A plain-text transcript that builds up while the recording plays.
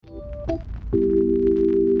Hey,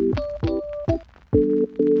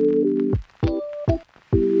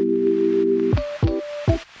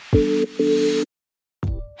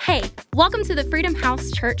 welcome to the Freedom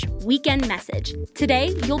House Church Weekend Message.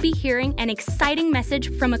 Today, you'll be hearing an exciting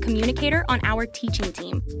message from a communicator on our teaching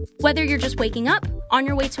team. Whether you're just waking up, on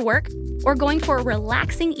your way to work, or going for a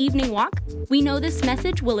relaxing evening walk, we know this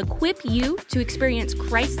message will equip you to experience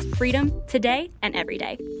Christ's freedom today and every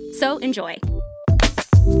day. So enjoy.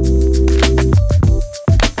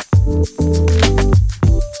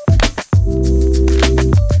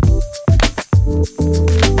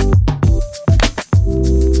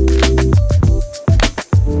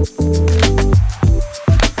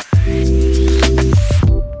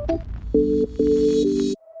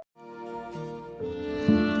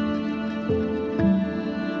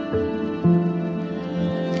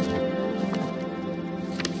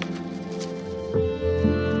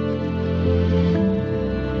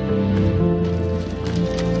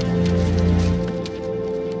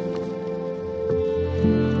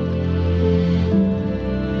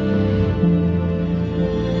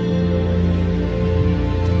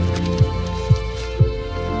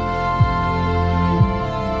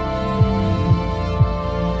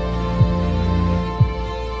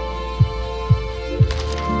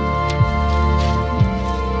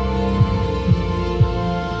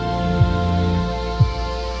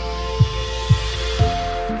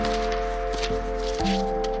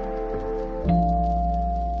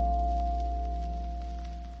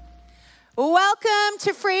 Welcome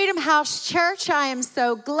to Freedom House Church. I am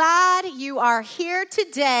so glad you are here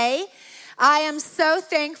today. I am so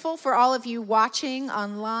thankful for all of you watching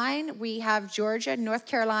online. We have Georgia, North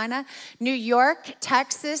Carolina, New York,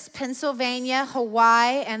 Texas, Pennsylvania,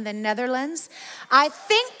 Hawaii, and the Netherlands. I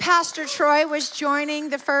think Pastor Troy was joining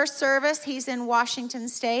the first service. He's in Washington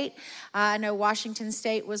State. I know Washington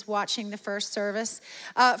State was watching the first service.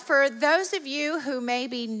 For those of you who may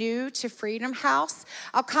be new to Freedom House,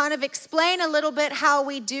 I'll kind of explain a little bit how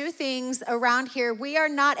we do things around here. We are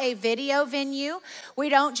not a video venue. We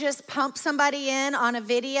don't just pump somebody in on a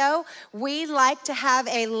video. We like to have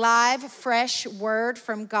a live, fresh word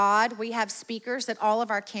from God. We have speakers at all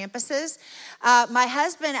of our campuses. My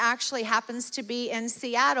husband actually happens to be in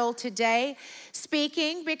Seattle today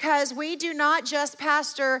speaking because we do not just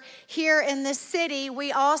pastor here in the city.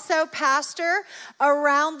 We also pastor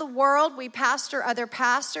around the world. We pastor other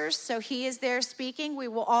pastors, so he is there speaking. We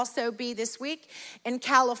will also be this week in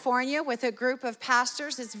California with a group of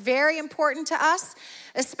pastors. It's very important to us,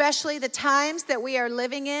 especially the times that we are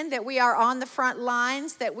living in, that we are on the front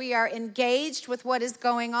lines, that we are engaged with what is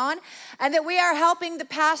going on, and that we are helping the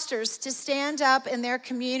pastors to stand up in their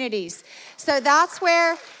communities. So that's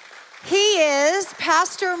where he is.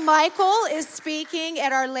 Pastor Michael is speaking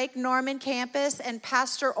at our Lake Norman campus, and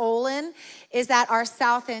Pastor Olin is at our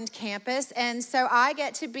South End campus. And so I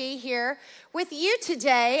get to be here with you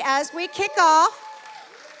today as we kick off.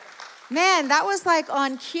 Man, that was like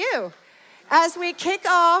on cue. As we kick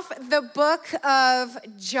off the book of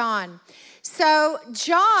John. So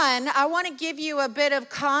John, I want to give you a bit of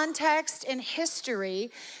context and history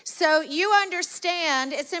so you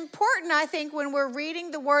understand. It's important, I think, when we're reading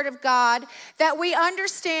the Word of God that we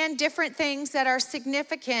understand different things that are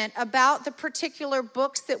significant about the particular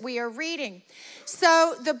books that we are reading.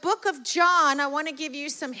 So the book of John, I want to give you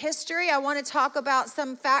some history. I want to talk about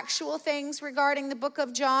some factual things regarding the book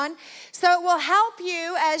of John. So it will help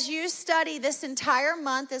you as you study this entire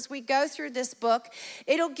month as we go through this book.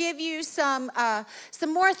 It'll give you some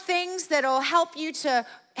more things that'll help you to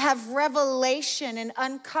have revelation and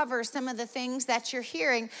uncover some of the things that you're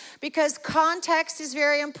hearing, because context is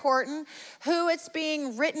very important. Who it's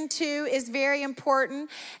being written to is very important.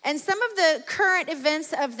 And some of the current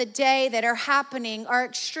events of the day that are happening are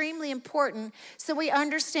extremely important, so we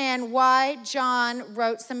understand why John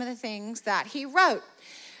wrote some of the things that he wrote.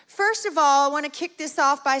 First of all, I want to kick this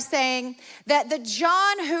off by saying that the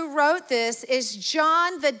John who wrote this is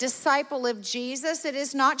John, the disciple of Jesus. It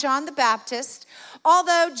is not John the Baptist.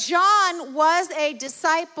 Although John was a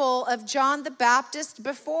disciple of John the Baptist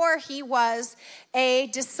before he was a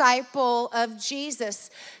disciple of Jesus.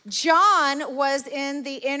 John was in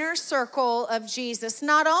the inner circle of Jesus.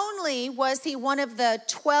 Not only was he one of the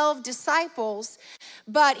 12 disciples,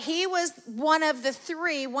 but he was one of the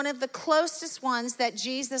three, one of the closest ones that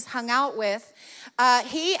Jesus hung out with.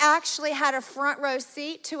 He actually had a front row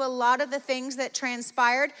seat to a lot of the things that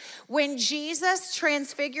transpired. When Jesus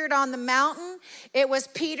transfigured on the mountain, it was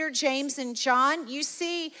Peter, James, and John. You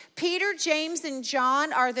see, Peter, James, and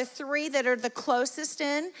John are the three that are the closest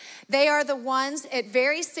in. They are the ones at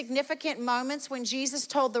very significant moments when Jesus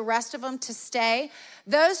told the rest of them to stay.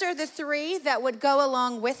 Those are the three that would go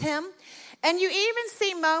along with him. And you even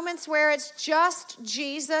see moments where it's just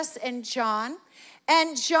Jesus and John.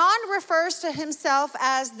 And John refers to himself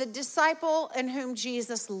as the disciple in whom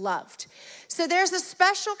Jesus loved. So there's a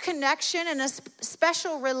special connection and a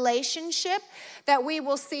special relationship that we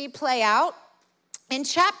will see play out. In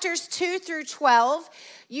chapters 2 through 12,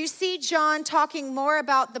 you see John talking more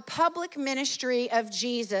about the public ministry of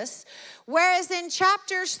Jesus, whereas in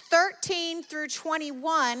chapters 13 through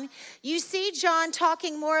 21, you see John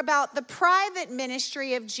talking more about the private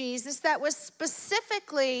ministry of Jesus that was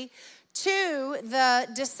specifically to the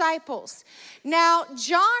disciples. Now,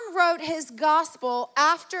 John wrote his gospel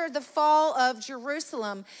after the fall of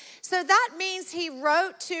Jerusalem. So that means he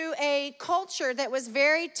wrote to a culture that was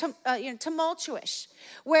very tumultuous,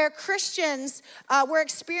 where Christians were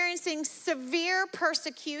experiencing severe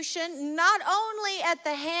persecution, not only at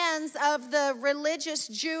the hands of the religious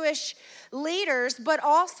Jewish leaders, but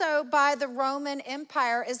also by the Roman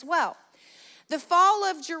Empire as well. The fall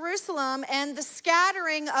of Jerusalem and the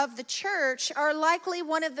scattering of the church are likely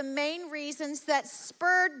one of the main reasons that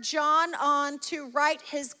spurred John on to write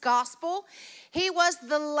his gospel. He was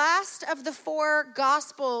the last of the 4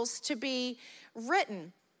 gospels to be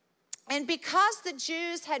written. And because the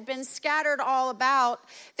Jews had been scattered all about,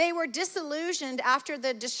 they were disillusioned after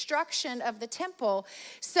the destruction of the temple.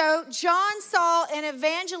 So John saw an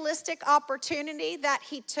evangelistic opportunity that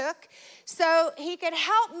he took so he could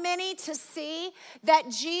help many to see that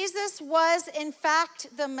Jesus was in fact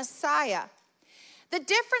the Messiah. The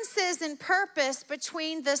differences in purpose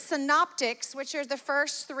between the synoptics, which are the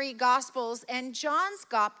first 3 gospels, and John's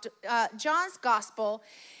gospel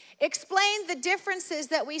explain the differences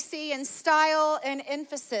that we see in style and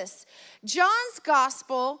emphasis. John's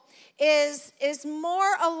gospel is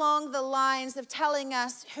more along the lines of telling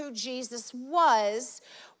us who Jesus was,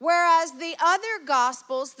 whereas the other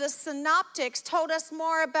gospels, the synoptics, told us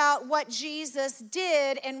more about what Jesus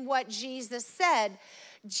did and what Jesus said.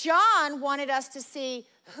 John wanted us to see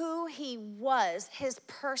who he was, his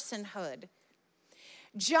personhood.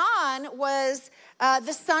 John was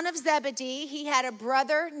the son of Zebedee. He had a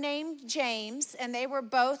brother named James, and they were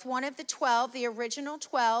both one of the 12, the original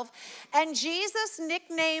 12. And Jesus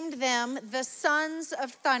nicknamed them the Sons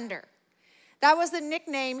of Thunder. That was the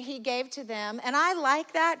nickname he gave to them. And I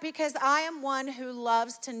like that because I am one who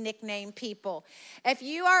loves to nickname people. If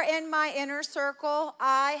you are in my inner circle,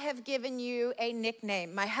 I have given you a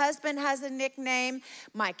nickname. My husband has a nickname.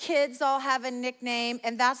 My kids all have a nickname,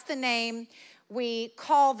 and that's the name we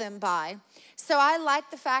call them by. So I like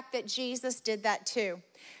the fact that Jesus did that too.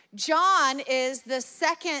 John is the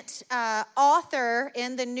second author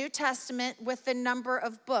in the New Testament with the number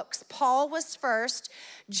of books. Paul was first.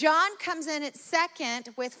 John comes in at second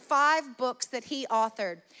with 5 books that he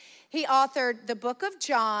authored. He authored the book of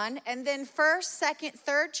John, and then 1st, 2nd,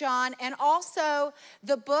 3rd John, and also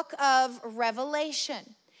the book of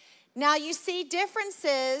Revelation. Now, you see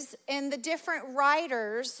differences in the different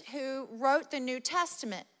writers who wrote the New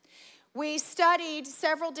Testament. We studied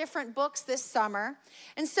several different books this summer.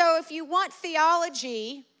 And so if you want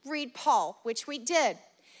theology, read Paul, which we did.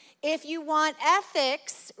 If you want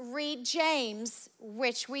ethics, read James,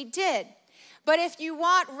 which we did. But if you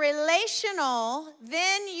want relational,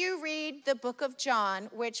 then you read the book of John,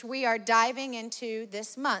 which we are diving into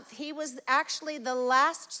this month. He was actually the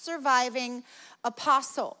last surviving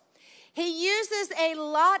apostle. He uses a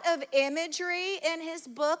lot of imagery in his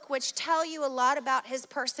book, which tell you a lot about his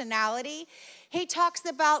personality. He talks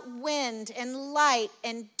about wind and light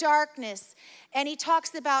and darkness, and he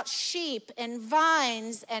talks about sheep and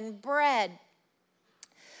vines and bread.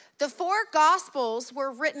 The 4 Gospels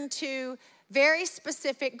were written to very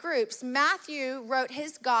specific groups. Matthew wrote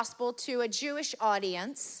his gospel to a Jewish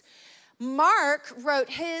audience. Mark wrote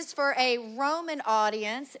his for a Roman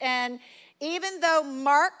audience, and even though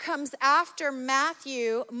Mark comes after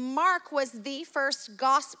Matthew, Mark was the first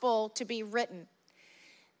gospel to be written.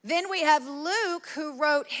 Then we have Luke, who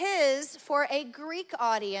wrote his for a Greek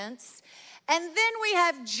audience. And then we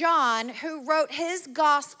have John, who wrote his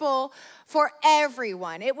gospel for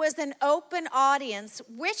everyone. It was an open audience,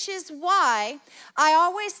 which is why I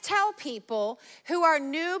always tell people who are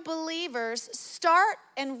new believers, start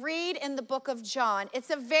and read in the book of John. It's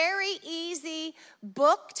a very easy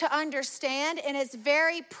book to understand, and it's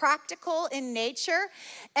very practical in nature,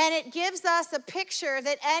 and it gives us a picture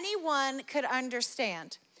that anyone could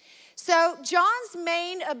understand. So John's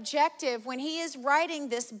main objective when he is writing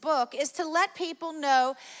this book is to let people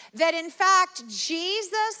know that in fact,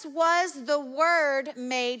 Jesus was the Word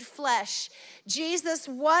made flesh. Jesus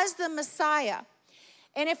was the Messiah.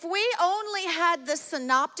 And if we only had the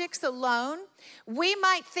synoptics alone, we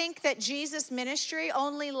might think that Jesus' ministry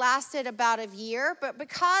only lasted about a year, but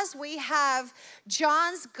because we have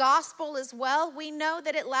John's gospel as well, we know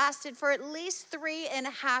that it lasted for at least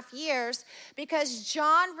 3.5 years because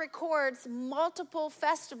John records multiple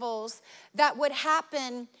festivals that would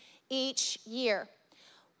happen each year.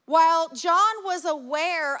 While John was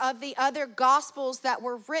aware of the other gospels that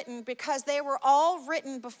were written because they were all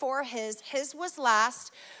written before his was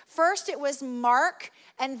last. First it was Mark,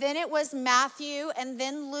 and then it was Matthew, and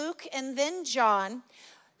then Luke, and then John.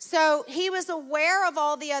 So he was aware of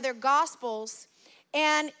all the other gospels,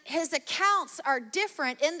 and his accounts are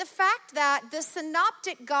different in the fact that the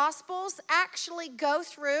synoptic gospels actually go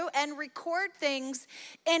through and record things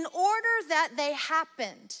in order that they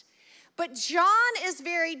happened. But John is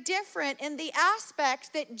very different in the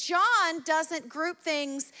aspect that John doesn't group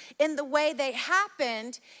things in the way they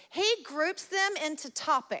happened. He groups them into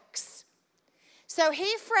topics. So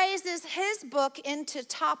he phrases his book into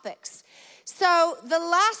topics. So the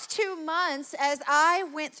last 2 months, as I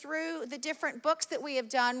went through the different books that we have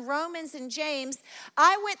done, Romans and James,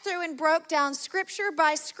 I went through and broke down scripture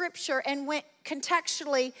by scripture and went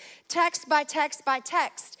contextually, text by text by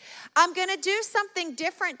text. I'm going to do something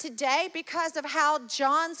different today because of how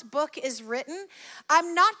John's book is written.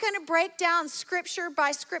 I'm not going to break down scripture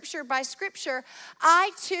by scripture by scripture.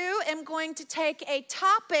 I too am going to take a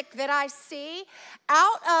topic that I see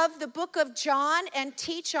out of the book of John and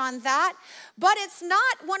teach on that. But it's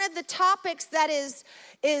not one of the topics that is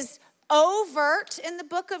overt in the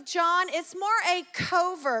book of John. It's more a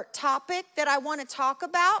covert topic that I want to talk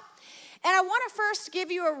about. And I want to first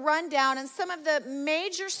give you a rundown on some of the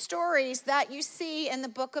major stories that you see in the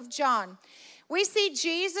book of John. We see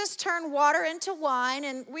Jesus turn water into wine,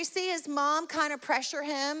 and we see his mom kind of pressure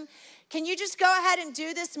him. Can you just go ahead and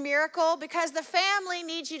do this miracle? Because the family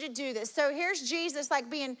needs you to do this. So here's Jesus like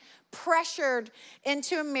being pressured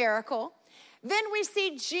into a miracle. Then we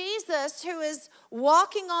see Jesus who is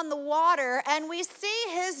walking on the water, and we see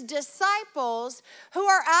his disciples who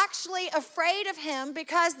are actually afraid of him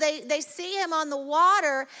because they see him on the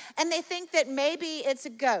water and they think that maybe it's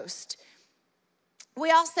a ghost.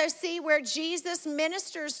 We also see where Jesus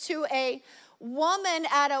ministers to a woman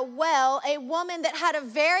at a well, a woman that had a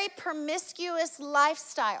very promiscuous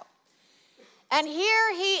lifestyle. And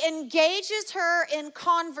here he engages her in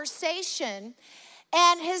conversation.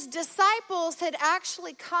 And his disciples had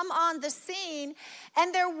actually come on the scene,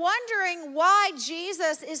 and they're wondering why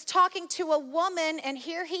Jesus is talking to a woman, and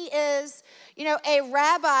here he is, a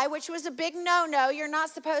rabbi, which was a big no-no. You're not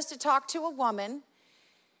supposed to talk to a woman.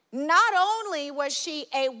 Not only was she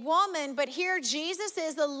a woman, but here Jesus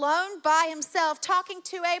is alone by himself talking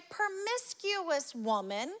to a promiscuous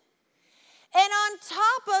woman. And on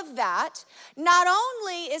top of that, not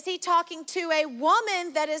only is he talking to a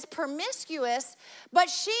woman that is promiscuous, but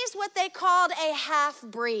she's what they called a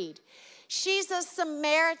half-breed. She's a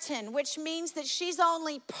Samaritan, which means that she's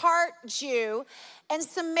only part Jew. And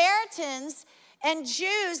Samaritans and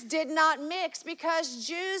Jews did not mix because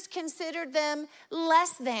Jews considered them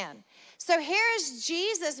less than. So here is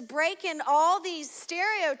Jesus breaking all these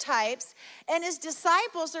stereotypes, and his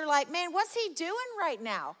disciples are like, man, what's he doing right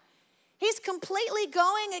now? He's completely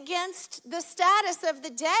going against the status of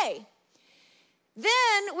the day.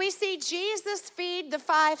 Then we see Jesus feed the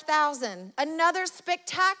 5,000, another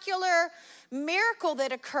spectacular miracle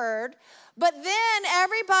that occurred. But then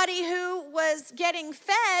everybody who was getting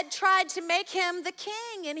fed tried to make him the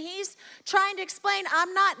king. And he's trying to explain,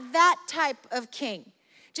 I'm not that type of king.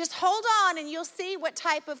 Just hold on and you'll see what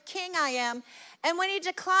type of king I am. And when he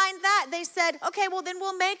declined that, they said, okay, well then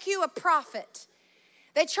we'll make you a prophet.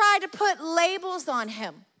 They tried to put labels on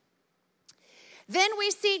him. Then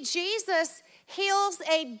we see Jesus heals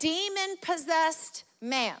a demon-possessed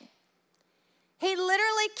man. He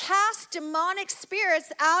literally cast demonic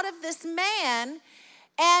spirits out of this man,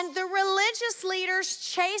 and the religious leaders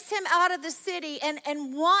chase him out of the city and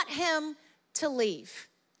want him to leave.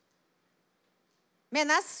 Man,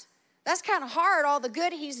 that's That's kind of hard. All the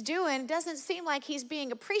good he's doing doesn't seem like he's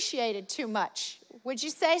being appreciated too much. Would you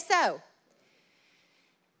say so?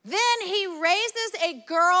 Then he raises a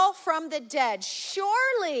girl from the dead.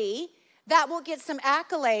 Surely that will get some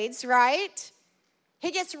accolades, right? He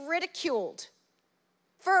gets ridiculed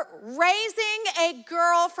for raising a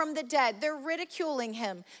girl from the dead. They're ridiculing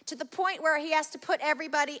him to the point where he has to put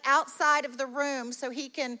everybody outside of the room so he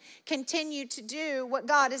can continue to do what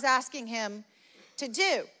God is asking him to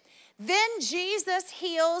do. Then Jesus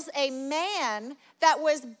heals a man that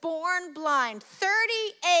was born blind.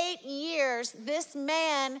 38 years this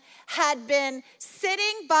man had been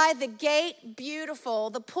sitting by the gate beautiful,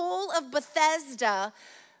 the pool of Bethesda,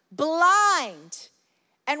 blind.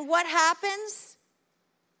 And what happens?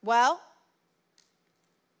 Well,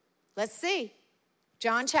 let's see.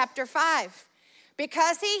 John chapter 5.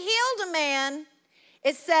 Because he healed a man,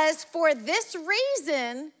 it says, for this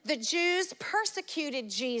reason, the Jews persecuted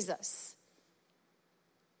Jesus,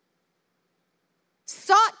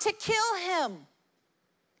 sought to kill him,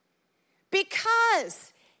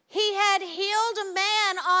 because he had healed a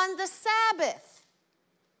man on the Sabbath.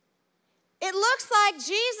 It looks like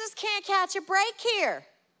Jesus can't catch a break here.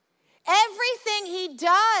 Everything he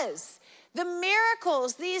does, the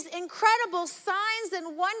miracles, these incredible signs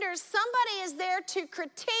and wonders, somebody is there to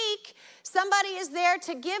critique, somebody is there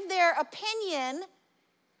to give their opinion.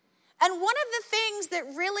 And one of the things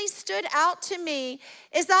that really stood out to me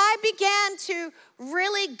is I began to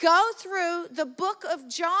really go through the book of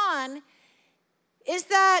John is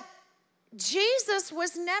that Jesus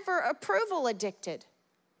was never approval addicted.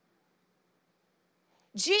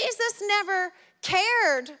 Jesus never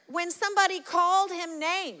cared when somebody called him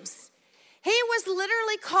names. He was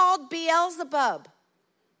literally called Beelzebub.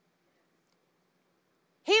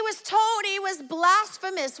 He was told he was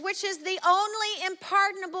blasphemous, which is the only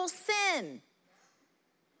unpardonable sin.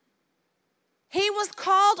 He was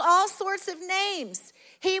called all sorts of names.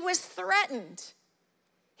 He was threatened.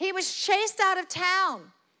 He was chased out of town.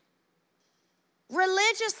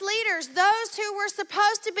 Religious leaders, those who were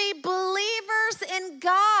supposed to be believers in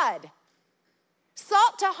God,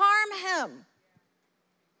 sought to harm him.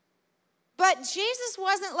 But Jesus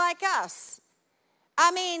wasn't like us.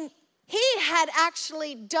 I mean, he had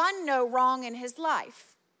actually done no wrong in his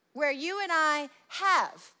life, where you and I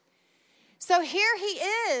have. So here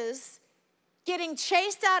he is, getting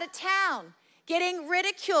chased out of town, getting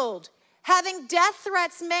ridiculed, having death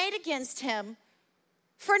threats made against him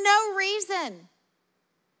for no reason.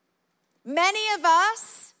 Many of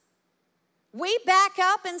us, we back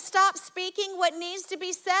up and stop speaking what needs to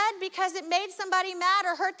be said because it made somebody mad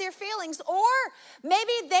or hurt their feelings. Or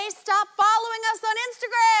maybe they stopped following us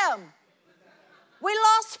on Instagram. We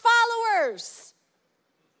lost followers.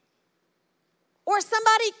 Or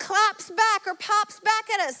somebody claps back or pops back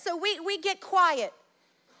at us, so we get quiet.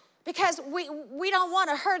 Because we don't want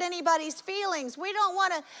to hurt anybody's feelings. We don't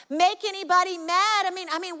want to make anybody mad.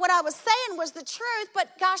 I mean, what I was saying was the truth, but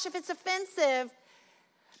gosh, if it's offensive,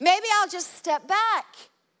 maybe I'll just step back.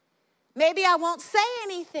 Maybe I won't say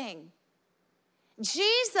anything.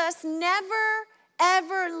 Jesus never,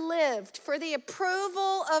 ever lived for the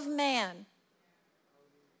approval of man.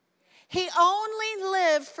 He only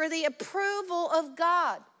lived for the approval of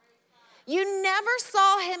God. You never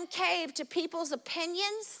saw him cave to people's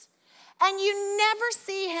opinions, and you never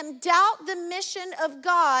see him doubt the mission of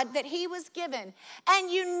God that he was given.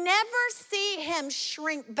 And you never see him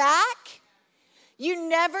shrink back. You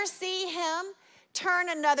never see him turn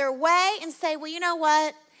another way and say, well, you know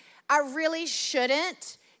what? I really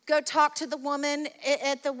shouldn't go talk to the woman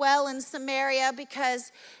at the well in Samaria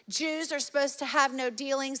because Jews are supposed to have no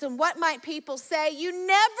dealings. And what might people say? You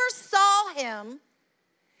never saw him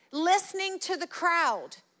listening to the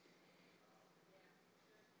crowd.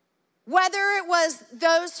 Whether it was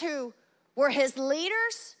those who were his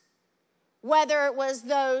leaders, whether it was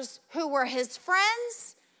those who were his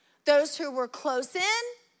friends, those who were close in.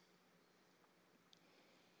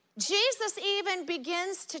 Jesus even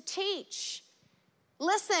begins to teach.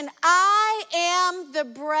 Listen, I am the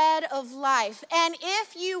bread of life. And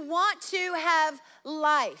if you want to have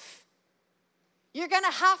life, you're going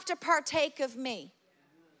to have to partake of me.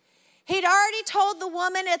 He'd already told the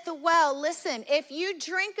woman at the well, listen, if you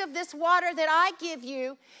drink of this water that I give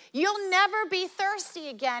you, you'll never be thirsty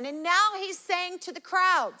again. And now he's saying to the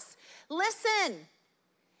crowds, listen,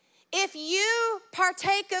 if you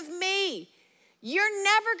partake of me, you're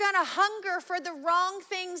never going to hunger for the wrong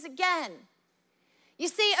things again. You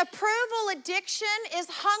see, approval addiction is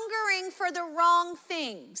hungering for the wrong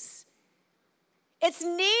things. It's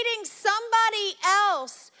needing somebody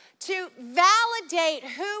else to validate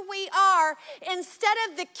who we are instead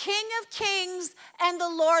of the King of Kings and the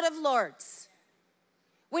Lord of Lords.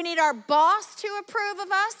 We need our boss to approve of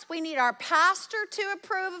us. We need our pastor to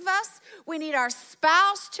approve of us. We need our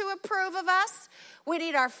spouse to approve of us. We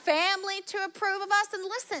need our family to approve of us. And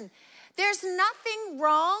listen, there's nothing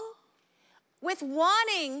wrong with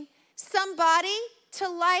wanting somebody to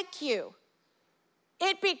like you.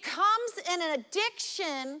 It becomes an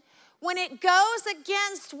addiction when it goes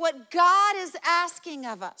against what God is asking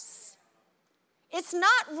of us. It's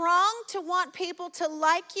not wrong to want people to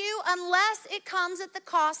like you unless it comes at the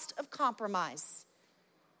cost of compromise.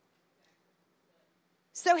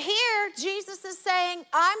 So here, Jesus is saying,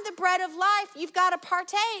 I'm the bread of life. You've got to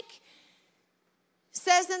partake.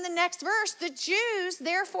 Says in the next verse, the Jews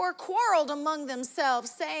therefore quarreled among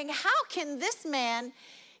themselves, saying, how can this man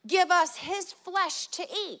give us his flesh to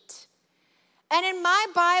eat? And in my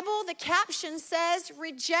Bible, the caption says,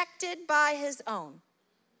 rejected by his own.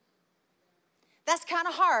 That's kind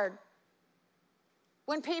of hard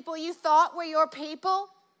when people you thought were your people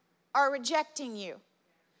are rejecting you.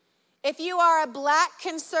 If you are a black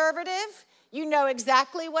conservative, you know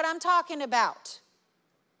exactly what I'm talking about.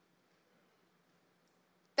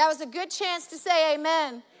 That was a good chance to say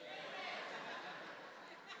amen.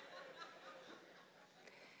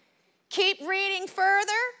 Keep reading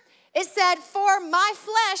further. It said, for my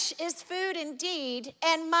flesh is food indeed,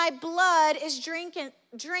 and my blood is drink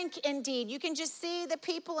indeed. You can just see the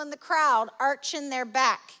people in the crowd arching their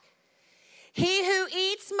back. He who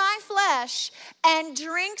eats my flesh and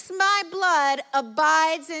drinks my blood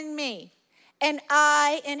abides in me, and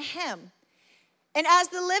I in him. And as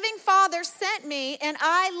the living Father sent me, and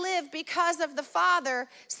I live because of the Father,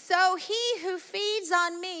 so he who feeds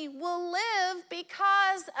on me will live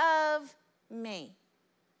because of me.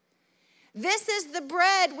 This is the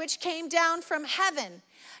bread which came down from heaven,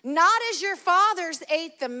 not as your fathers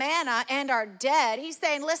ate the manna and are dead. He's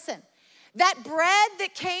saying, listen, that bread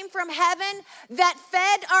that came from heaven, that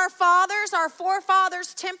fed our fathers, our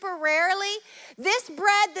forefathers temporarily, this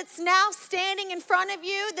bread that's now standing in front of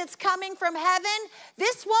you, that's coming from heaven,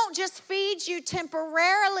 this won't just feed you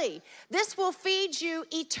temporarily. This will feed you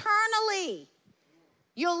eternally.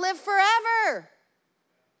 You'll live forever.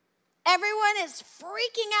 Everyone is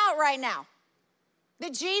freaking out right now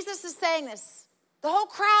that Jesus is saying this. The whole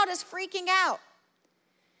crowd is freaking out.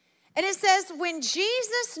 And it says, when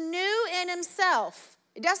Jesus knew in himself,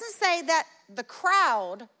 it doesn't say that the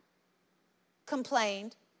crowd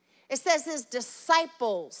complained. It says his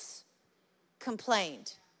disciples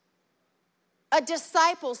complained. A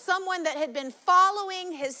disciple, someone that had been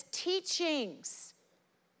following his teachings.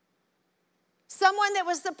 Someone that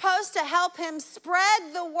was supposed to help him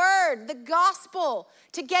spread the word, the gospel,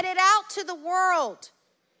 to get it out to the world.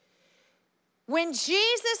 When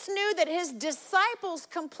Jesus knew that his disciples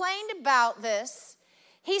complained about this,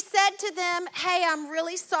 he said to them, hey, I'm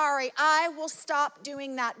really sorry. I will stop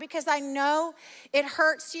doing that because I know it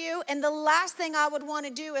hurts you. And the last thing I would want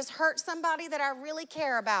to do is hurt somebody that I really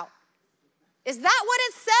care about. Is that what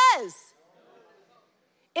it says?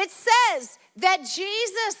 It says that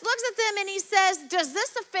Jesus looks at them and he says, does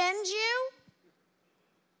this offend you?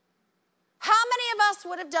 How many of us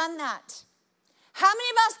would have done that? How many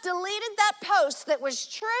of us deleted that post that was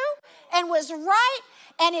true and was right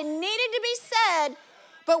and it needed to be said,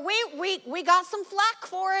 but we got some flack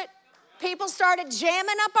for it. People started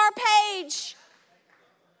jamming up our page.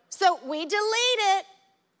 So we delete it.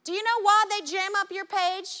 Do you know why they jam up your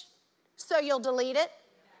page? So you'll delete it.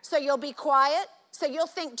 So you'll be quiet. So you'll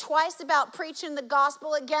think twice about preaching the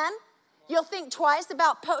gospel again. You'll think twice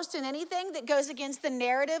about posting anything that goes against the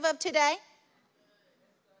narrative of today.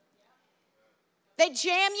 They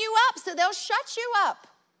jam you up, so they'll shut you up.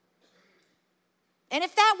 And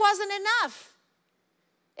if that wasn't enough,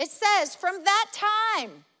 it says, from that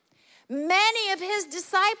time, many of his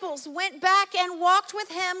disciples went back and walked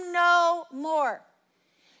with him no more.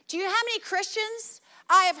 Do you know how many Christians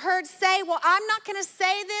I have heard say, well, I'm not going to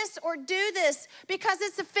say this or do this because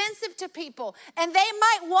it's offensive to people, and they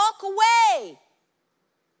might walk away.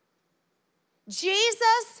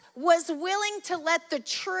 Jesus was willing to let the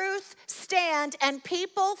truth stand and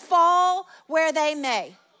people fall where they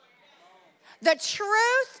may. The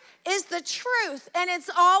truth is the truth, and it's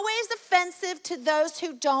always offensive to those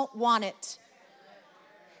who don't want it.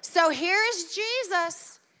 So here is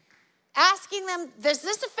Jesus asking them, does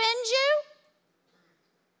this offend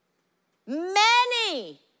you?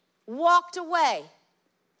 Many walked away.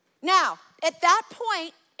 Now, at that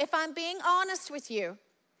point, if I'm being honest with you,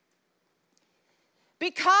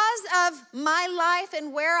 because of my life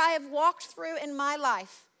and where I have walked through in my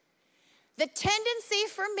life, The tendency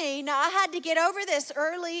for me, now I had to get over this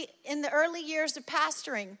in the early years of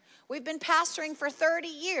pastoring. We've been pastoring for 30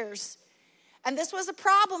 years. And this was a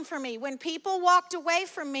problem for me. When people walked away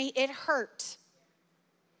from me, it hurt.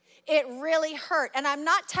 It really hurt. And I'm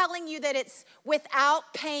not telling you that it's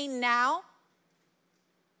without pain now,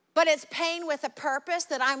 but it's pain with a purpose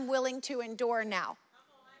that I'm willing to endure now.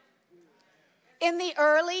 In the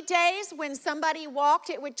early days, when somebody walked,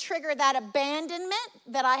 it would trigger that abandonment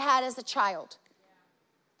that I had as a child.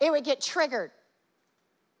 It would get triggered.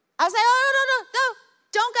 I was like, oh, no,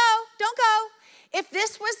 don't go. If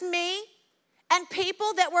this was me and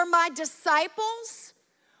people that were my disciples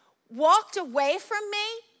walked away from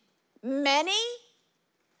me, many,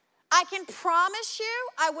 I can promise you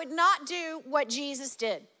I would not do what Jesus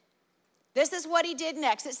did. This is what he did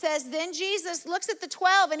next. It says, then Jesus looks at the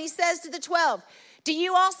 12 and he says to the 12, do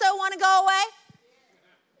you also want to go away?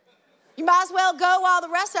 You might as well go while the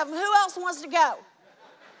rest of them. Who else wants to go?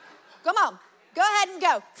 Come on, go ahead and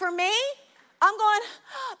go. For me, I'm going,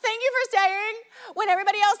 thank you for staying. When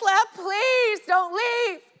everybody else left, please don't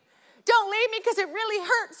leave. Don't leave me, because it really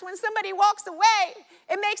hurts when somebody walks away.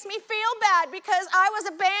 It makes me feel bad because I was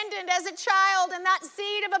abandoned as a child, and that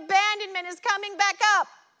seed of abandonment is coming back up.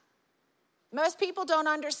 Most people don't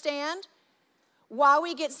understand why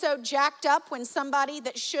we get so jacked up when somebody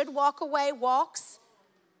that should walk away walks.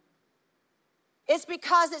 It's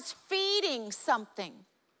because it's feeding something.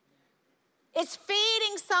 It's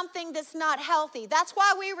feeding something that's not healthy. That's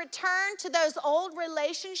why we return to those old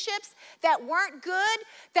relationships that weren't good,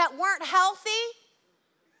 that weren't healthy.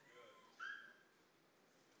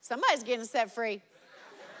 Somebody's getting set free.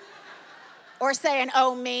 Or saying,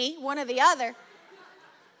 oh, me, one or the other.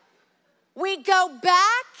 We go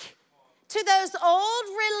back to those old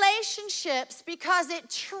relationships because it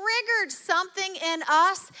triggered something in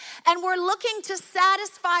us, and we're looking to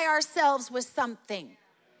satisfy ourselves with something.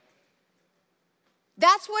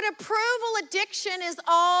 That's what approval addiction is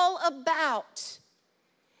all about.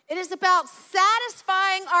 It is about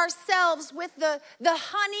satisfying ourselves with the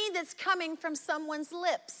honey that's coming from someone's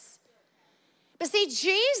lips. But see,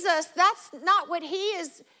 Jesus, that's not what he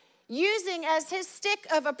is using as his stick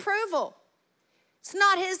of approval. It's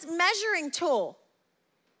not his measuring tool.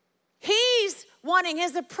 He's wanting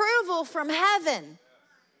his approval from heaven.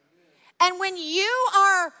 And when you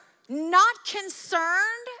are not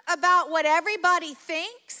concerned about what everybody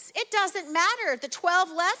thinks, it doesn't matter. The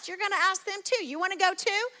 12 left, you're going to ask them too. You want to go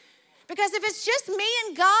too? Because if it's just me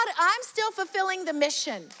and God, I'm still fulfilling the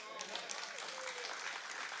mission.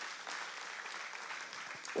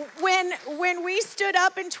 When we stood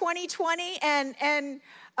up in 2020 and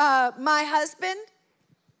my husband,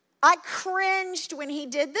 I cringed when he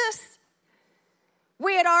did this.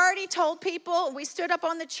 We had already told people, we stood up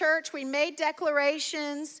on the church, we made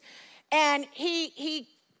declarations, and he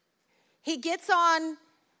gets on,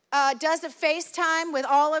 does a FaceTime with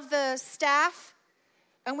all of the staff,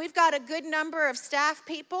 and we've got a good number of staff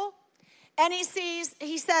people. And he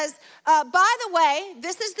says, by the way,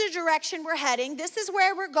 this is the direction we're heading. This is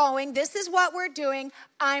where we're going. This is what we're doing.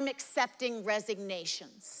 I'm accepting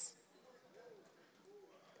resignations.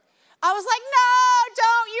 I was like, no,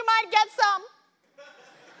 don't. You might get some.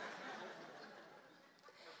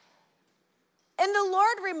 And the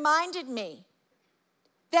Lord reminded me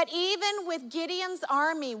that even with Gideon's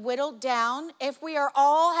army whittled down, if we are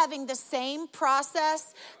all having the same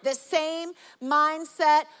process, the same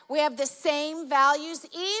mindset, we have the same values,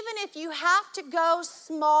 even if you have to go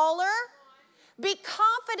smaller, be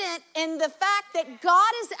confident in the fact that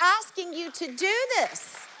God is asking you to do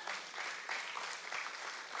this.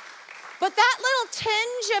 But that little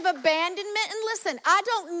tinge of abandonment, and listen, I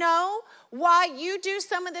don't know why you do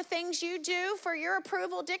some of the things you do for your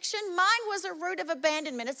approval addiction. Mine was a root of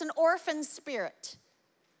abandonment. It's an orphan spirit.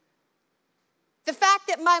 The fact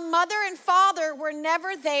that my mother and father were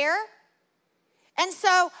never there. And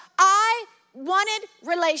so I wanted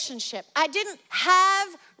relationship. I didn't have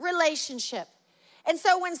relationship. And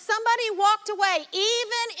so when somebody walked away,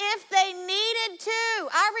 even if they needed to,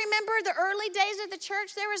 I remember the early days of the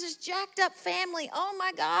church, there was this jacked up family. Oh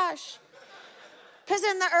my gosh. Because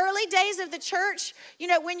in the early days of the church, you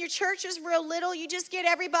know, when your church is real little, you just get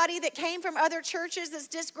everybody that came from other churches that's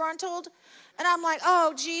disgruntled. And I'm like,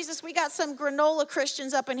 oh, Jesus, we got some granola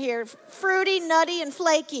Christians up in here, fruity, nutty, and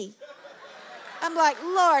flaky. I'm like,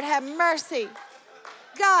 Lord, have mercy.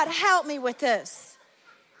 God, help me with this.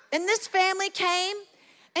 And this family came,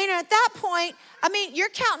 and, you know, at that point, I mean, you're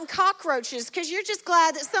counting cockroaches because you're just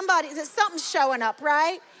glad that something's showing up,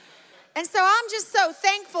 right? And so I'm just so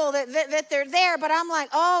thankful that they're there, but I'm like,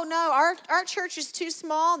 oh no, our church is too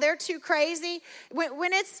small. They're too crazy.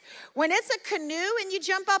 When it's a canoe and you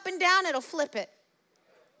jump up and down, it'll flip it.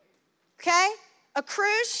 Okay? A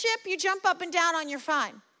cruise ship, you jump up and down on, you're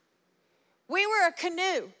fine. We were a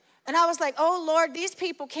canoe, and I was like, oh Lord, these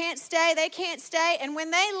people can't stay. They can't stay. And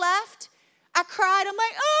when they left, I cried. I'm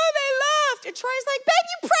like, oh, they left. And Troy's like, babe,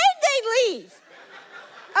 you prayed they'd leave.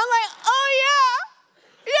 I'm like, oh yeah.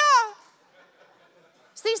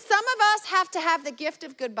 See, some of us have to have the gift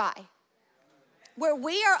of goodbye, where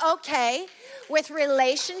we are okay with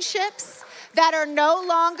relationships that are no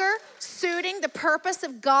longer suiting the purpose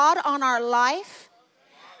of God on our life.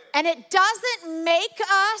 And it doesn't make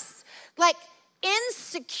us like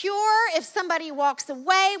insecure if somebody walks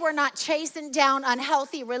away. We're not chasing down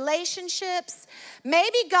unhealthy relationships.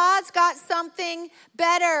 Maybe God's got something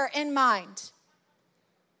better in mind.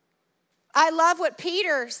 I love what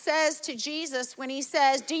Peter says to Jesus when he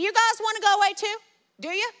says, do you guys want to go away too? Do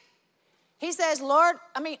you? He says, Lord,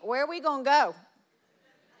 where are we going to go?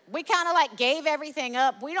 We kind of like gave everything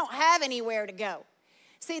up. We don't have anywhere to go.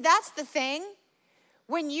 See, that's the thing.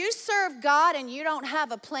 When you serve God and you don't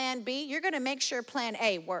have a plan B, you're going to make sure plan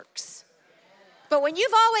A works. But when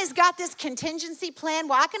you've always got this contingency plan,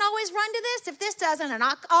 well, I can always run to this if this doesn't, and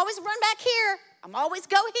I always run back here. I'm always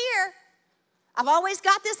go here. I've always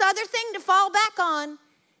got this other thing to fall back on,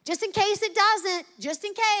 just in case it doesn't, just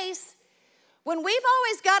in case. When we've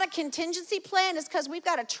always got a contingency plan, it's because we've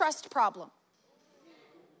got a trust problem.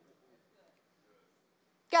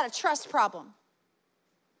 Got a trust problem.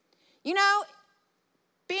 You know,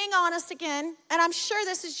 being honest again, and I'm sure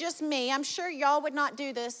this is just me, I'm sure y'all would not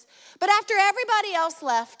do this, but after everybody else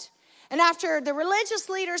left, and after the religious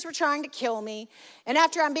leaders were trying to kill me, and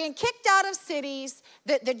after I'm being kicked out of cities,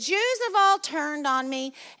 the Jews have all turned on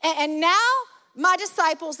me, and now my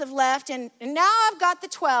disciples have left, and now I've got the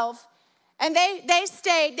 12, and they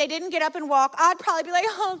stayed. They didn't get up and walk. I'd probably be like,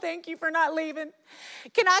 oh, thank you for not leaving.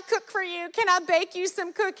 Can I cook for you? Can I bake you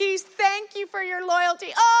some cookies? Thank you for your loyalty.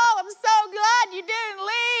 Oh, I'm so glad you didn't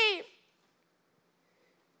leave.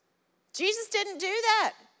 Jesus didn't do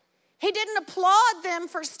that. He didn't applaud them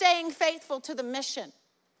for staying faithful to the mission.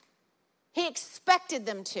 He expected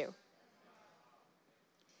them to.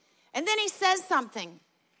 And then he says something.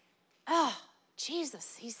 Oh,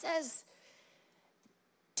 Jesus, he says,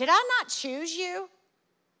 did I not choose you,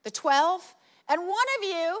 the 12? And one of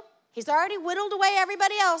you, he's already whittled away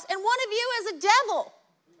everybody else, and one of you is a devil.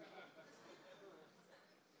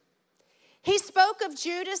 He spoke of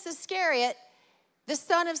Judas Iscariot, the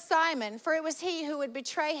son of Simon, for it was he who would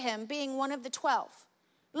betray him, being one of the 12.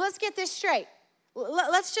 Let's get this straight.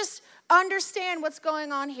 Let's just understand what's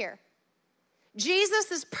going on here.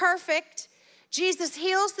 Jesus is perfect. Jesus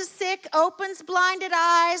heals the sick, opens blinded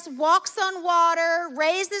eyes, walks on water,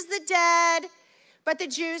 raises the dead, but the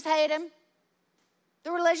Jews hate him.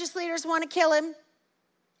 The religious leaders want to kill him.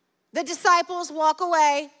 The disciples walk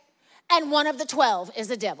away, and one of the 12 is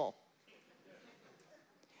a devil.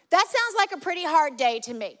 That sounds like a pretty hard day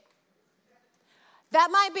to me. That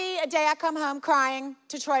might be a day I come home crying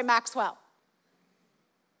to Troy Maxwell,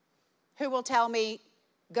 who will tell me,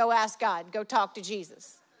 go ask God, go talk to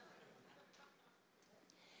Jesus.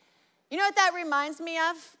 You know what that reminds me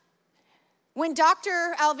of? When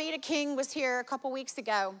Dr. Alveda King was here a couple weeks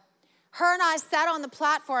ago, her and I sat on the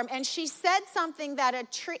platform, and she said something that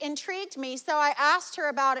intrigued me, so I asked her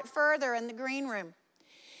about it further in the green room.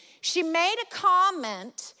 She made a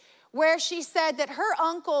comment where she said that her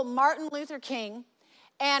uncle, Martin Luther King,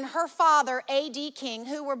 and her father, A.D. King,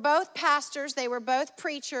 who were both pastors, they were both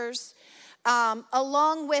preachers,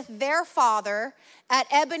 along with their father at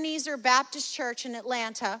Ebenezer Baptist Church in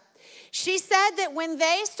Atlanta. She said that when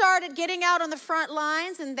they started getting out on the front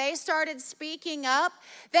lines and they started speaking up,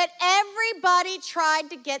 that everybody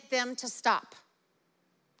tried to get them to stop.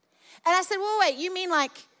 And I said, well, wait, you mean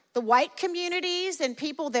like the white communities and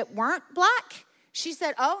people that weren't black? She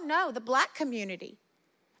said, oh, no, the black community.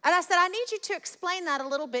 And I said, I need you to explain that a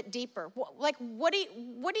little bit deeper. Like, what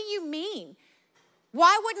do you mean?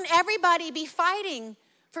 Why wouldn't everybody be fighting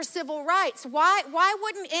for civil rights? Why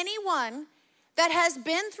wouldn't anyone that has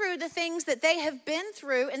been through the things that they have been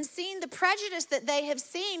through and seen the prejudice that they have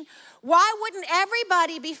seen, why wouldn't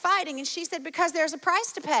everybody be fighting? And she said, because there's a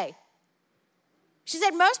price to pay. She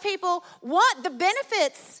said, most people want the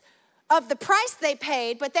benefits of the price they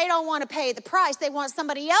paid, but they don't want to pay the price. They want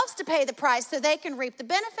somebody else to pay the price so they can reap the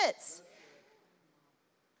benefits.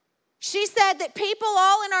 She said that people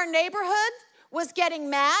all in our neighborhood was getting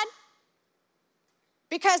mad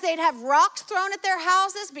because they'd have rocks thrown at their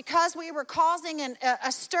houses because we were causing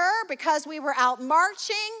a stir, because we were out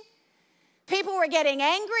marching. People were getting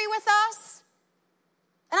angry with us.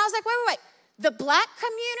 And I was like, wait. The black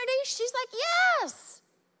community? She's like, yes.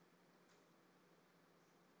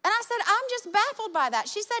 And I said, I'm just baffled by that.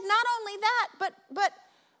 She said, not only that, but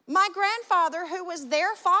my grandfather, who was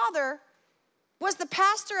their father, was the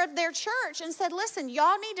pastor of their church, and said, listen,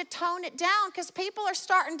 y'all need to tone it down because people are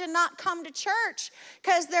starting to not come to church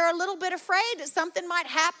because they're a little bit afraid that something might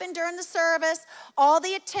happen during the service, all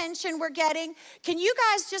the attention we're getting. Can you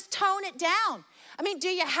guys just tone it down? I mean, do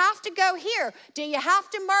you have to go here? Do you have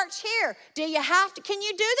to march here? Can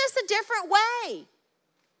you do this a different way?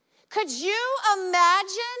 Could you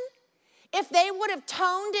imagine if they would have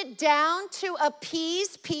toned it down to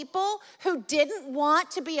appease people who didn't want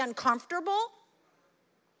to be uncomfortable?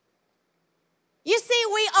 You see,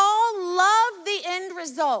 we all love the end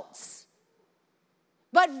results,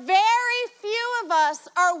 but very few of us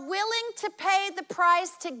are willing to pay the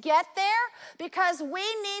price to get there because we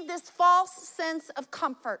need this false sense of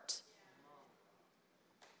comfort.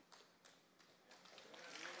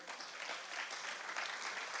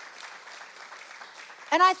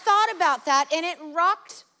 And I thought about that, and it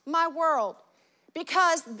rocked my world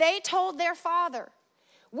because they told their father,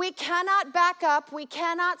 we cannot back up, we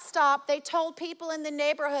cannot stop. They told people in the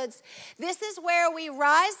neighborhoods, this is where we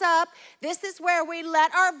rise up, this is where we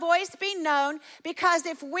let our voice be known, because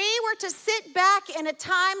if we were to sit back in a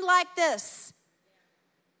time like this,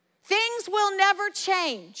 things will never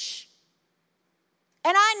change.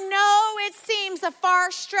 And I know it seems a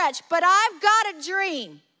far stretch, but I've got a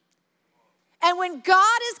dream. And when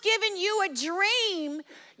God has given you a dream,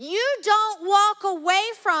 you don't walk away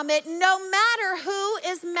from it no matter who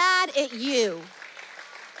is mad at you.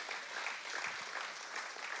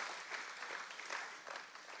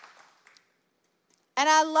 And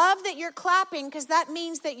I love that you're clapping because that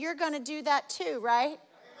means that you're going to do that too, right?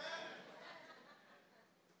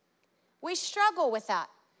 We struggle with that.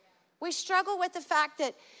 We struggle with the fact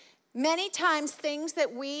that many times things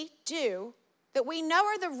that we do that we know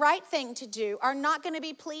are the right thing to do are not going to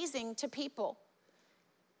be pleasing to people.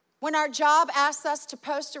 When our job asks us to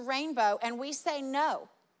post a rainbow and we say no,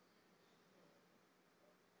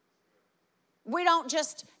 we don't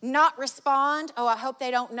just not respond. Oh, I hope they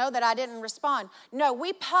don't know that I didn't respond. No,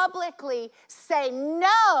 we publicly say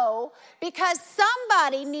no because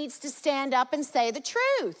somebody needs to stand up and say the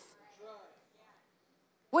truth.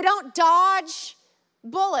 We don't dodge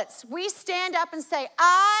bullets. We stand up and say,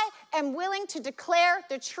 I am willing to declare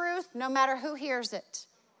the truth no matter who hears it.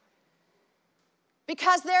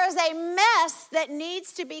 Because there is a mess that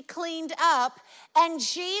needs to be cleaned up, and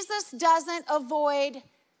Jesus doesn't avoid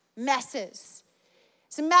messes.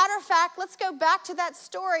 As a matter of fact, let's go back to that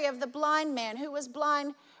story of the blind man who was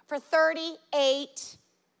blind for 38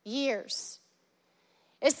 years.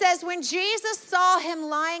 It says, when Jesus saw him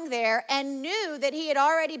lying there and knew that he had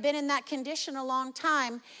already been in that condition a long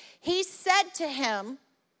time, he said to him,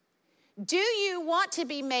 do you want to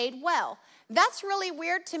be made well? That's really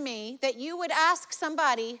weird to me that you would ask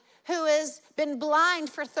somebody who has been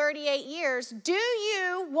blind for 38 years, do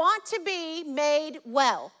you want to be made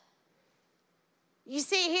well? You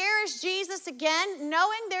see, here is Jesus again,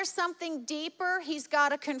 knowing there's something deeper he's got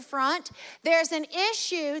to confront. There's an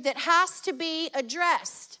issue that has to be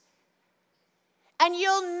addressed. And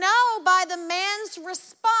you'll know by the man's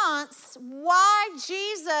response why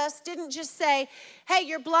Jesus didn't just say, hey,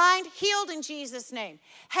 you're blind, healed in Jesus' name.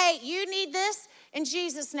 Hey, you need this in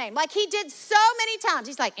Jesus' name. Like he did so many times.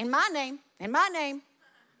 He's like, in my name, in my name.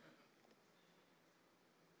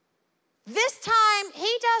 This time,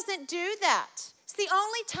 he doesn't do that. It's the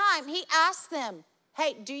only time he asks them,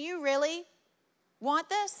 hey, do you really want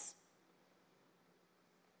this?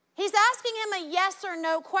 He's asking him a yes or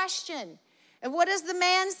no question. And what does the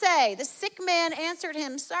man say? The sick man answered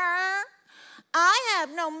him, sir, I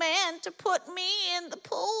have no man to put me in the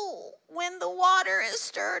pool when the water is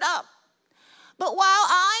stirred up. But while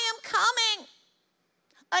I am coming,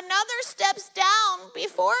 another steps down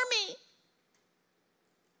before me.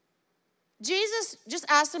 Jesus just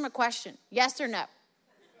asked him a question, yes or no.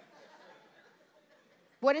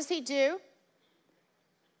 What does he do?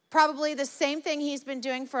 Probably the same thing he's been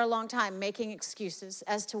doing for a long time, making excuses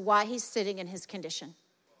as to why he's sitting in his condition.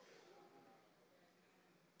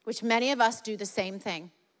 Which many of us do the same thing.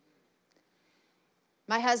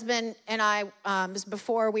 My husband and I,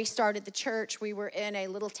 before we started the church, we were in a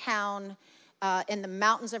little town in the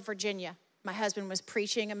mountains of Virginia. My husband was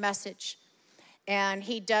preaching a message. And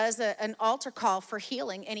he does an altar call for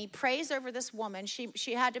healing, and he prays over this woman. She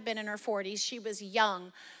had to have been in her 40s. She was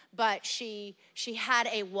young, but she had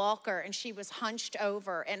a walker, and she was hunched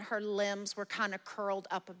over, and her limbs were kind of curled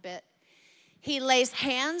up a bit. He lays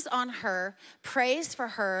hands on her, prays for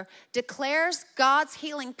her, declares God's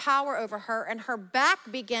healing power over her, and her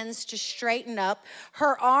back begins to straighten up.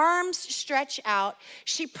 Her arms stretch out.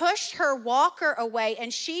 She pushed her walker away,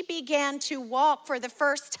 and she began to walk for the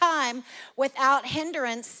first time without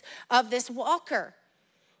hindrance of this walker.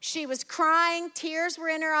 She was crying, tears were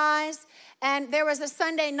in her eyes, and there was a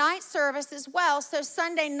Sunday night service as well. So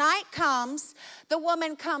Sunday night comes, the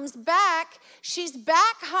woman comes back, she's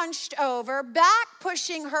back hunched over, back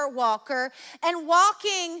pushing her walker, and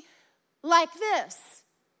walking like this.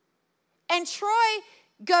 And Troy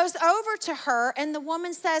goes over to her, and the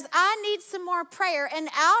woman says, I need some more prayer. And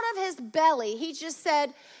out of his belly, he just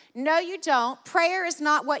said, no, you don't. Prayer is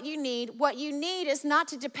not what you need. What you need is not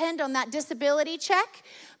to depend on that disability check,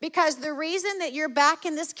 because the reason that you're back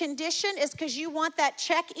in this condition is because you want that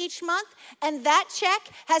check each month, and that check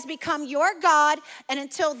has become your God. And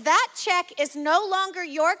until that check is no longer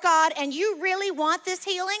your God and you really want this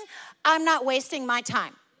healing, I'm not wasting my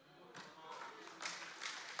time.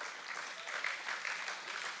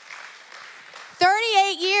 For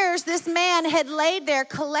 38 years, this man had laid there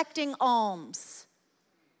collecting alms.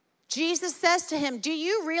 Jesus says to him, do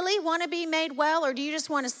you really want to be made well, or do you just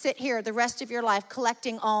want to sit here the rest of your life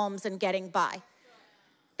collecting alms and getting by?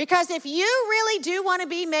 Because if you really do want to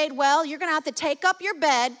be made well, you're going to have to take up your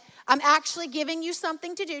bed. I'm actually giving you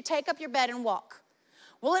something to do. Take up your bed and walk.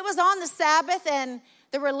 Well, it was on the Sabbath, and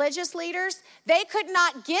the religious leaders, they could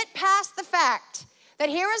not get past the fact that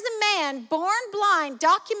here is a man born blind,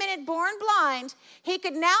 documented born blind. He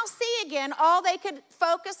could now see again. All they could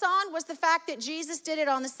focus on was the fact that Jesus did it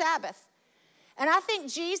on the Sabbath. And I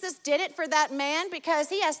think Jesus did it for that man because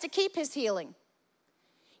he has to keep his healing.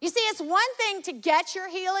 You see, it's one thing to get your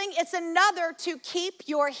healing. It's another to keep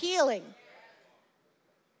your healing.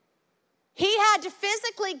 He had to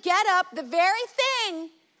physically get up the very thing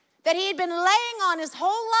that he had been laying on his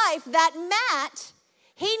whole life, that mat,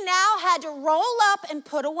 he now had to roll up and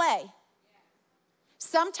put away.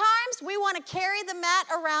 Sometimes we want to carry the mat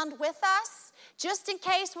around with us just in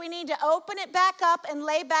case we need to open it back up and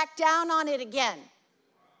lay back down on it again.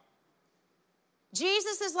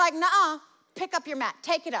 Jesus is like, nuh-uh, pick up your mat,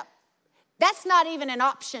 take it up. That's not even an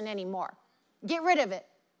option anymore. Get rid of it.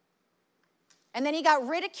 And then he got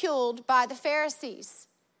ridiculed by the Pharisees.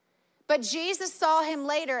 But Jesus saw him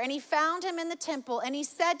later, and he found him in the temple, and he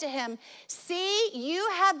said to him, see, you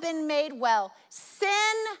have been made well. Sin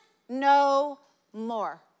no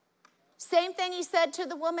more. Same thing he said to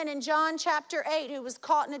the woman in John chapter 8 who was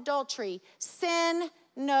caught in adultery. Sin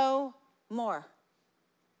no more.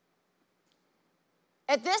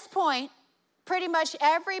 At this point, pretty much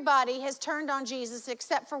everybody has turned on Jesus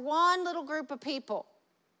except for one little group of people.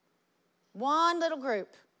 One little group.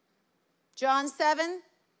 John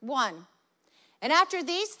 7:1. And after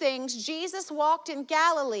these things, Jesus walked in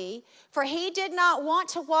Galilee, for he did not want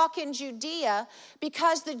to walk in Judea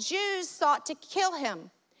because the Jews sought to kill him.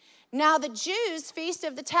 Now the Jews' feast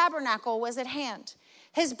of the tabernacle was at hand.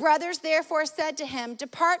 His brothers therefore said to him,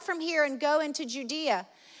 depart from here and go into Judea,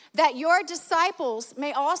 that your disciples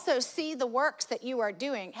may also see the works that you are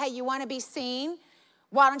doing. Hey, you want to be seen?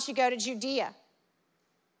 Why don't you go to Judea?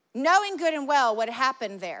 Knowing good and well what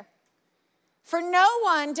happened there. For no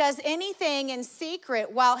one does anything in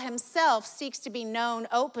secret while himself seeks to be known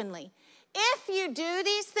openly. If you do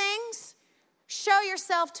these things, show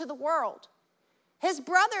yourself to the world. His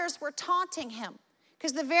brothers were taunting him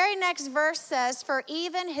because the very next verse says, for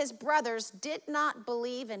even his brothers did not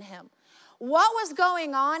believe in him. What was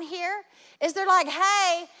going on here is they're like,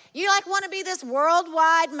 hey, you want to be this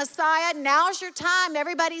worldwide Messiah? Now's your time.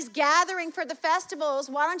 Everybody's gathering for the festivals.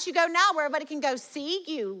 Why don't you go now where everybody can go see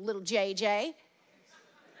you, little JJ?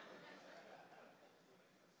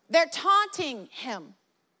 They're taunting him.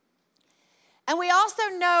 And we also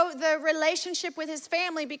know the relationship with his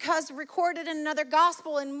family because recorded in another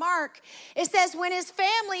gospel in Mark, it says when his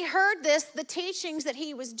family heard this, the teachings that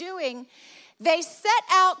he was doing, they set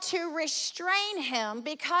out to restrain him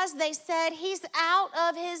because they said he's out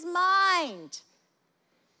of his mind.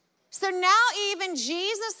 So now even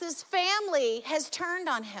Jesus' family has turned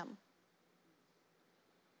on him.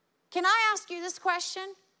 Can I ask you this question?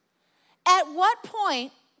 At what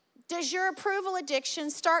point does your approval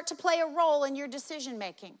addiction start to play a role in your decision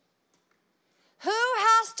making? Who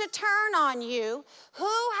has to turn on you? Who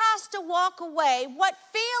has to walk away? What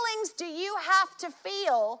feelings do you have to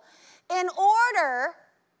feel in order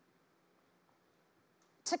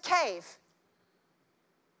to cave?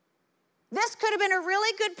 This could have been a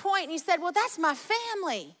really good point. And he said, well, that's my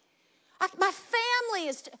family. My family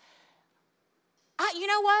is... you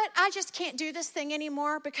know what? I just can't do this thing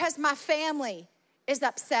anymore because my family is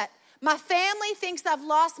upset. My family thinks I've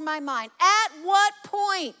lost my mind. At what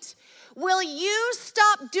point will you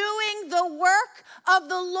stop doing the work of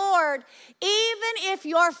the Lord, even if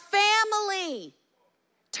your family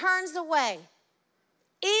turns away?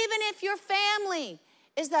 Even if your family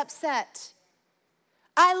is upset?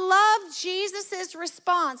 I love Jesus'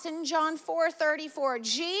 response in John 4:34.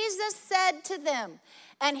 Jesus said to them,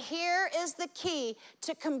 and here is the key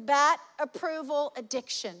to combat approval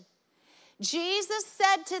addiction. Jesus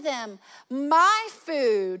said to them, my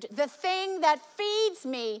food, the thing that feeds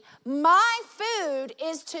me, my food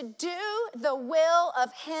is to do the will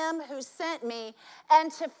of him who sent me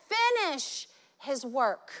and to finish his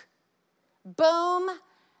work. Boom,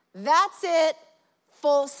 that's it,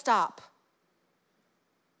 full stop.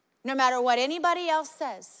 No matter what anybody else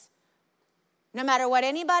says, no matter what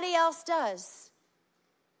anybody else does,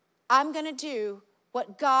 I'm going to do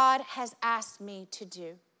what God has asked me to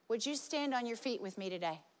do. Would you stand on your feet with me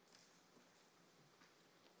today?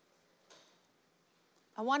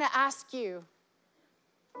 I want to ask you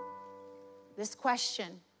this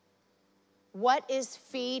question. What is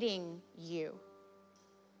feeding you?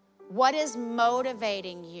 What is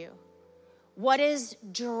motivating you? What is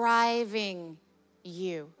driving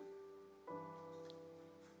you?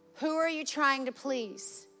 Who are you trying to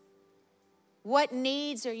please? What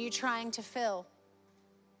needs are you trying to fill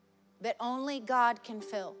that only God can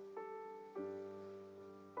fill?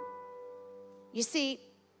 You see,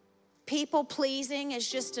 people pleasing is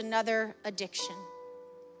just another addiction.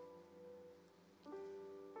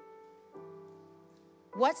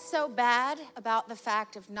 What's so bad about the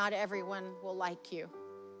fact of not everyone will like you?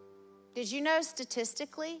 Did you know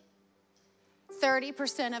statistically,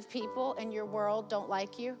 30% of people in your world don't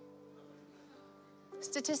like you?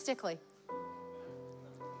 Statistically.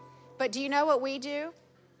 But do you know what we do?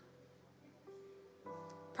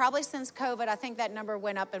 Probably since COVID, I think that number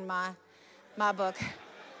went up in my book.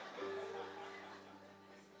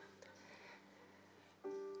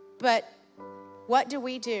 But what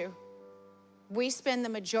do? We spend the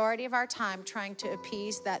majority of our time trying to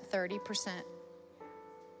appease that 30%.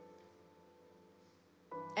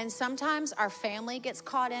 And sometimes our family gets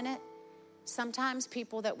caught in it. Sometimes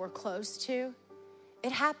people that we're close to.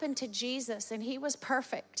 It happened to Jesus, and he was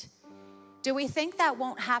perfect. Do we think that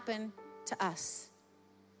won't happen to us?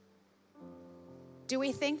 Do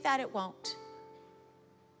we think that it won't?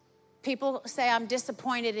 People say, I'm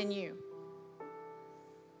disappointed in you.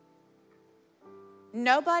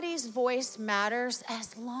 Nobody's voice matters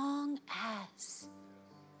as long as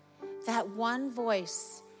that one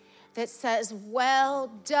voice that says, well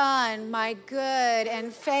done, my good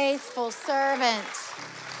and faithful servant.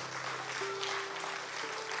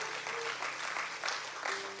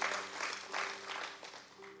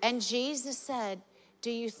 And Jesus said, do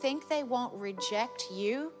you think they won't reject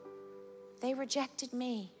you? They rejected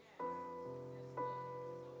me.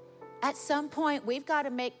 At some point, we've got to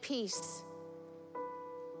make peace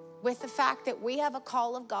with the fact that we have a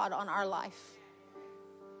call of God on our life.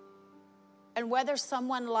 And whether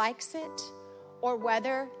someone likes it or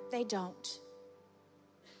whether they don't,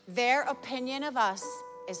 their opinion of us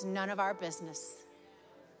is none of our business.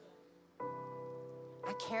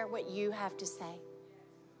 I care what you have to say.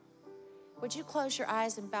 Would you close your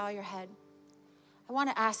eyes and bow your head? I want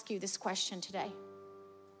to ask you this question today.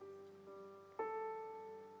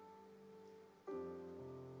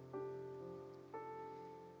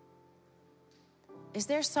 Is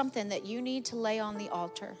there something that you need to lay on the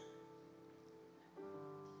altar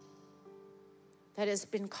that has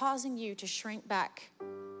been causing you to shrink back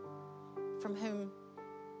from whom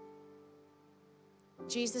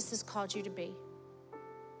Jesus has called you to be?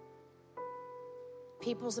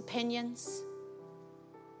 People's opinions,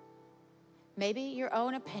 maybe your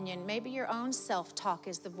own opinion, maybe your own self-talk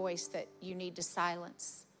is the voice that you need to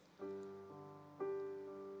silence.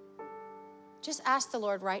 Just ask the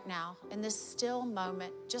Lord right now, in this still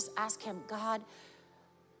moment, just ask him, God,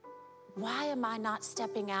 why am I not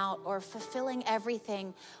stepping out or fulfilling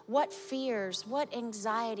everything? What fears, what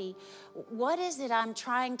anxiety, what is it I'm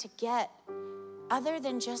trying to get other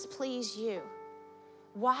than just please you?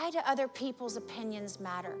 Why do other people's opinions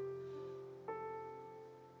matter?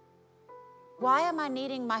 Why am I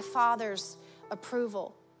needing my Father's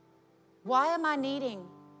approval? Why am I needing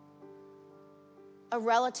a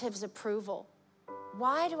relative's approval?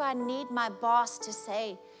 Why do I need my boss to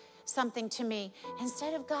say something to me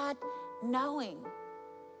instead of God knowing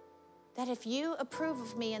that if you approve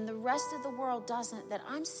of me and the rest of the world doesn't, that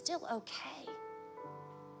I'm still okay?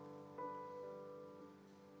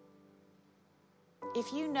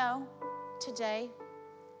 If you know today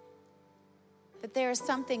that there is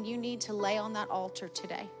something you need to lay on that altar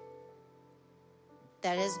today,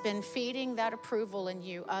 that has been feeding that approval in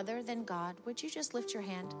you other than God, would you just lift your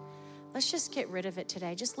hand? Let's just get rid of it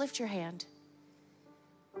today. Just lift your hand.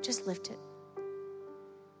 Just lift it.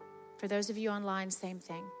 For those of you online, same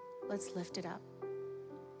thing. Let's lift it up.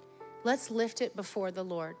 Let's lift it before the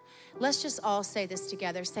Lord. Let's just all say this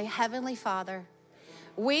together. Say, Heavenly Father,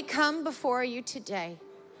 we come before you today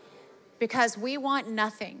because we want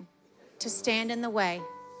nothing to stand in the way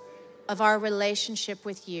of our relationship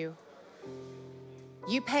with you.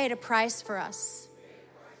 You paid a price for us,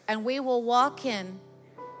 and we will walk in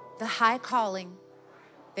the high calling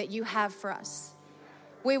that you have for us.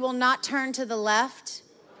 We will not turn to the left,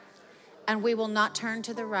 and we will not turn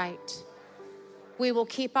to the right. We will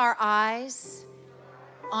keep our eyes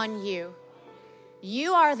on you.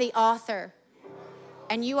 You are the author,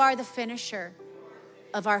 and you are the finisher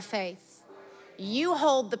of our faith. You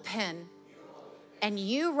hold the pen, and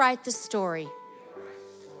you write the story.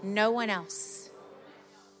 No one else.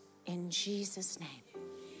 In Jesus' name,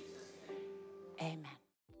 amen.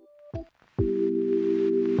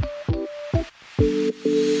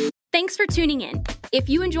 Thanks for tuning in. If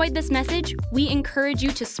you enjoyed this message, we encourage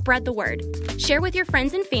you to spread the word. Share with your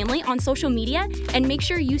friends and family on social media, and make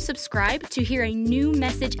sure you subscribe to hear a new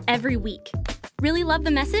message every week. Really love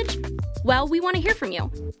the message? Well, we want to hear from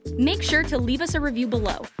you. Make sure to leave us a review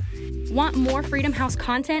below. Want more Freedom House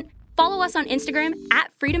content? Follow us on Instagram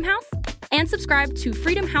 @Freedom House and subscribe to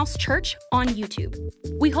Freedom House Church on YouTube.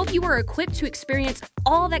 We hope you are equipped to experience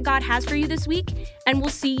all that God has for you this week, and we'll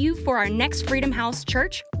see you for our next Freedom House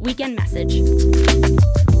Church weekend message.